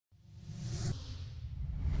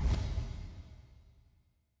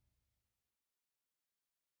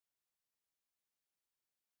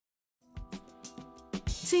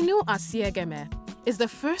Atinuke Asegieme is the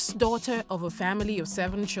first daughter of a family of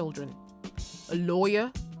 7 children. A lawyer,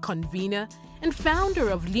 convener, and founder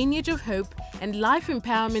of Lineage of Hope and Life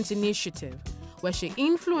Empowerment Initiative, where she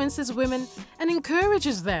influences women and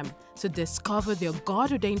encourages them to discover their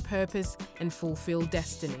God-ordained purpose and fulfill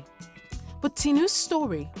destiny. But Tinu's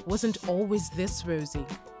story wasn't always this rosy.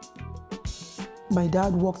 My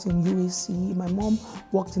dad worked in UAC, my mom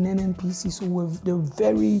worked in NNPC, so they're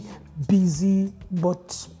very busy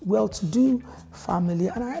but well-to-do family.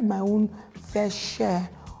 And I had my own fair share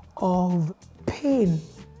of pain.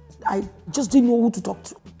 I just didn't know who to talk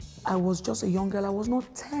to. I was just a young girl, I was not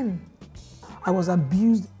 10. I was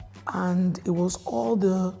abused, and it was all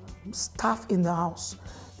the staff in the house,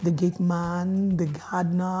 the gate man, the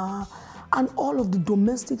gardener, and all of the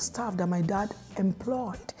domestic staff that my dad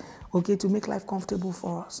employed, okay, to make life comfortable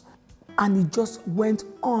for us. And it just went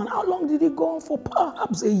on. How long did it go on for?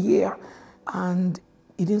 Perhaps a year. And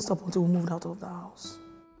it didn't stop until we moved out of the house.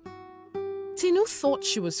 Tinu thought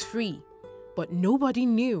she was free, but nobody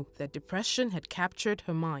knew that depression had captured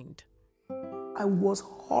her mind. I was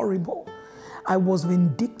horrible. I was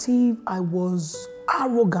vindictive. I was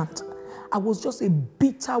arrogant. I was just a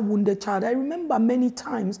bitter, wounded child. I remember many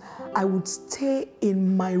times I would stay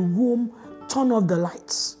in my room, turn off the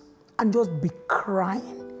lights, and just be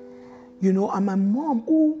crying. You know, and my mom,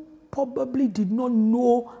 who probably did not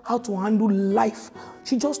know how to handle life,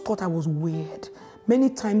 she just thought I was weird.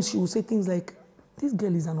 Many times she would say things like, "This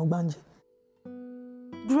girl is an Ogbanje."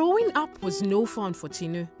 Growing up was no fun for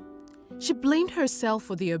Tinu. She blamed herself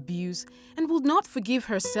for the abuse and would not forgive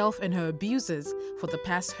herself and her abusers for the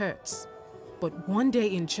past hurts. But one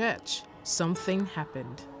day in church, something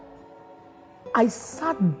happened. I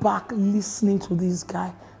sat back listening to this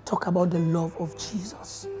guy talk about the love of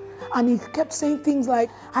Jesus. And he kept saying things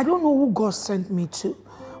like, I don't know who God sent me to,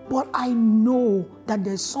 but I know that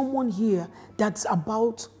there's someone here that's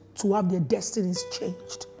about to have their destinies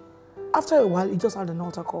changed. After a while, he just had an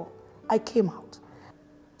altar call. I came out.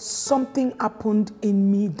 Something happened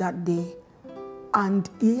in me that day, and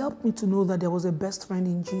he helped me to know that there was a best friend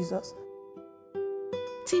in Jesus.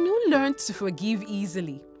 Tinu learned to forgive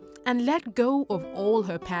easily and let go of all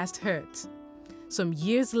her past hurts. Some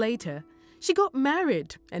years later, she got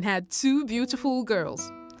married and had 2 beautiful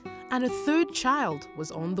girls, and a 3rd child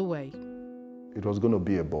was on the way. It was going to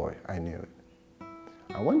be a boy, I knew it.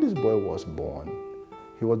 And when this boy was born,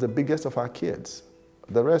 he was the biggest of our kids.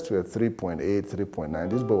 The rest were 3.8, 3.9.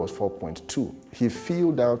 This boy was 4.2. He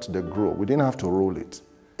filled out the growth. We didn't have to roll it.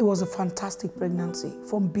 It was a fantastic pregnancy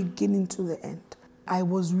from beginning to the end. I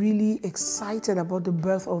was really excited about the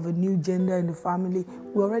birth of a new gender in the family.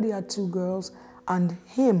 We already had 2 girls, and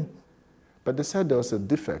him. But they said there was a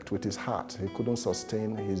defect with his heart. He couldn't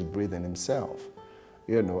sustain his breathing himself,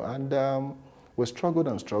 you know, and we struggled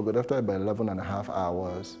and struggled. After about 11.5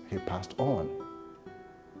 hours, he passed on.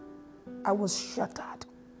 I was shattered.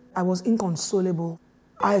 I was inconsolable.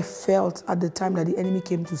 I felt at the time that the enemy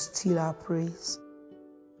came to steal our praise.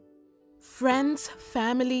 Friends,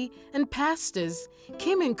 family, and pastors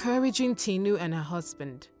came encouraging Tinu and her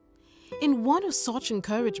husband. In one of such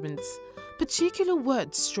encouragements, particular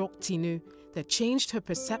words struck Tinu that changed her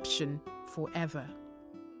perception forever.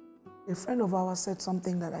 A friend of ours said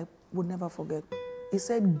something that I would never forget. He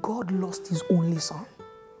said, God lost his only son,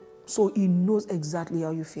 so he knows exactly how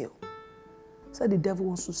you feel. He said the devil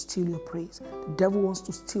wants to steal your praise. The devil wants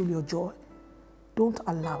to steal your joy. Don't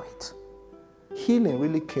allow it. Healing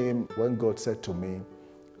really came when God said to me,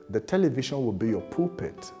 the television will be your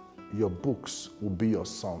pulpit, your books will be your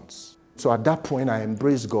sons. So at that point, I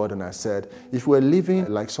embraced God and I said, if we're living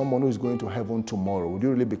like someone who is going to heaven tomorrow, would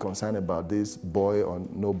you really be concerned about this boy or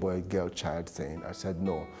no boy, girl, child thing? I said,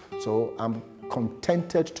 no. So I'm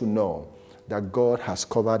contented to know that God has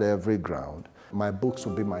covered every ground. My books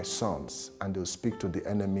will be my sons, and they'll speak to the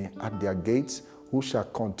enemy at their gates. Who shall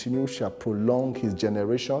continue, shall prolong his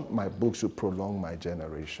generation. My books will prolong my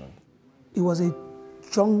generation. It was a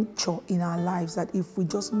juncture in our lives that if we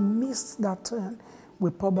just missed that turn, we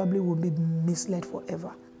probably would be misled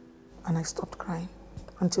forever. And I stopped crying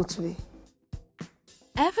until today.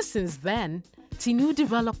 Ever since then, Tinu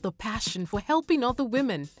developed a passion for helping other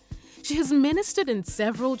women. She has ministered in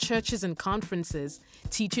several churches and conferences,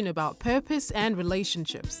 teaching about purpose and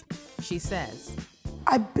relationships. She says,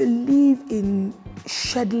 I believe in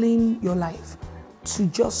scheduling your life to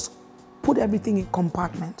just put everything in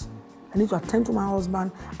compartment. I need to attend to my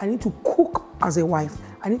husband. I need to cook as a wife.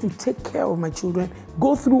 I need to take care of my children,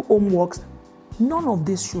 go through homeworks. None of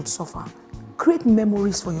this should suffer. Create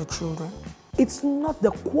memories for your children. It's not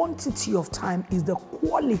the quantity of time, it's the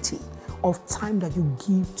quality of time that you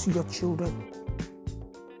give to your children.